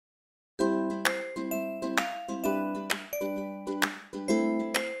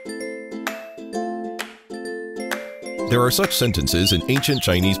There are such sentences in ancient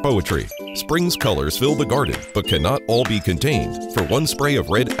Chinese poetry. Spring's colors fill the garden, but cannot all be contained, for one spray of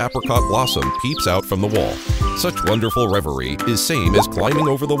red apricot blossom peeps out from the wall. Such wonderful reverie is same as climbing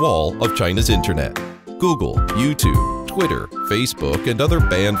over the wall of China's internet. Google, YouTube, Twitter, Facebook, and other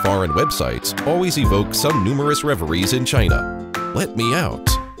banned foreign websites always evoke some numerous reveries in China. Let me out.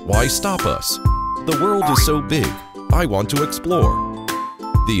 Why stop us? The world is so big. I want to explore.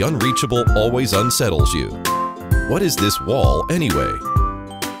 The unreachable always unsettles you. What is this wall anyway?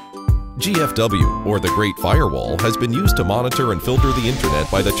 GFW, or the Great Firewall, has been used to monitor and filter the internet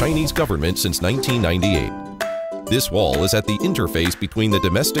by the Chinese government since 1998. This wall is at the interface between the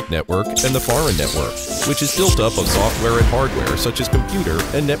domestic network and the foreign network, which is built up of software and hardware such as computer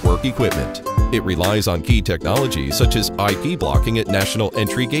and network equipment. It relies on key technologies such as IP blocking at national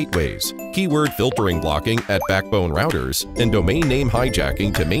entry gateways, keyword filtering blocking at backbone routers, and domain name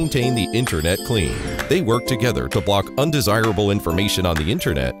hijacking to maintain the internet clean. They work together to block undesirable information on the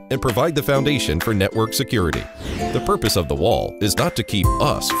internet and provide the foundation for network security. The purpose of the wall is not to keep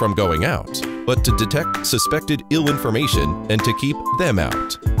us from going out, but to detect suspected ill information and to keep them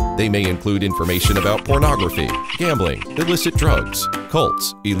out. They may include information about pornography, gambling, illicit drugs,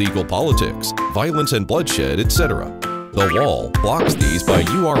 cults, illegal politics, violence and bloodshed, etc. The wall blocks these by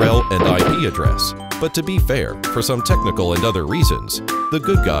URL and IP address. But to be fair, for some technical and other reasons, the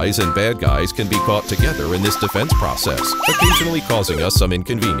good guys and bad guys can be caught together in this defense process, occasionally causing us some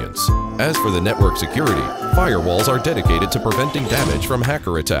inconvenience. As for the network security, firewalls are dedicated to preventing damage from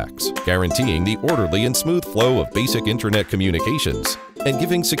hacker attacks, guaranteeing the orderly and smooth flow of basic internet communications, and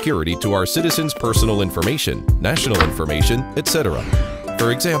giving security to our citizens' personal information, national information, etc.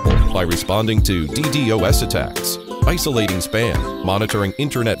 For example, by responding to DDoS attacks, isolating spam, monitoring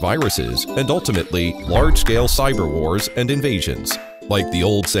internet viruses, and ultimately, large-scale cyber wars and invasions. Like the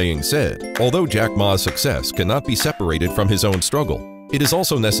old saying said, although Jack Ma's success cannot be separated from his own struggle, it is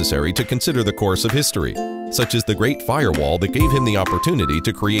also necessary to consider the course of history, such as the Great Firewall that gave him the opportunity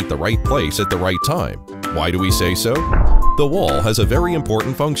to create the right place at the right time. Why do we say so? The wall has a very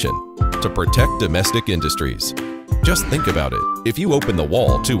important function: to protect domestic industries. Just think about it. If you open the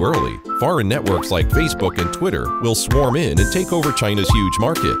wall too early, foreign networks like Facebook and Twitter will swarm in and take over China's huge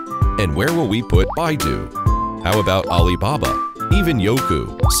market. And where will we put Baidu? How about Alibaba, even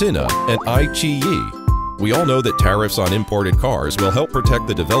Youku, Sina, and iQIYI? We all know that tariffs on imported cars will help protect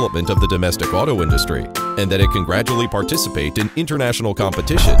the development of the domestic auto industry, and that it can gradually participate in international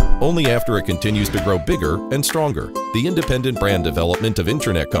competition only after it continues to grow bigger and stronger. The independent brand development of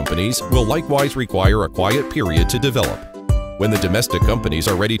internet companies will likewise require a quiet period to develop. When the domestic companies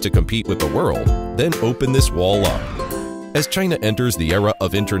are ready to compete with the world, then open this wall up. As China enters the era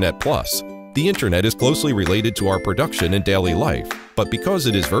of Internet Plus, the internet is closely related to our production and daily life, but because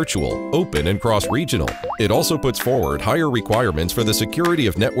it is virtual, open, and cross-regional, it also puts forward higher requirements for the security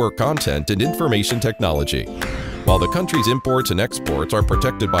of network content and information technology. While the country's imports and exports are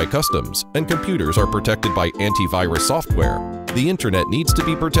protected by customs and computers are protected by antivirus software, the internet needs to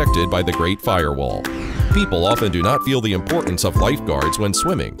be protected by the Great Firewall. People often do not feel the importance of lifeguards when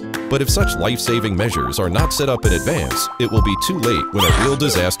swimming, but if such life-saving measures are not set up in advance, it will be too late when a real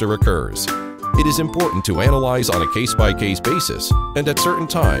disaster occurs. It is important to analyze on a case-by-case basis, and at certain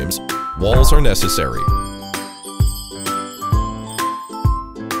times, walls are necessary.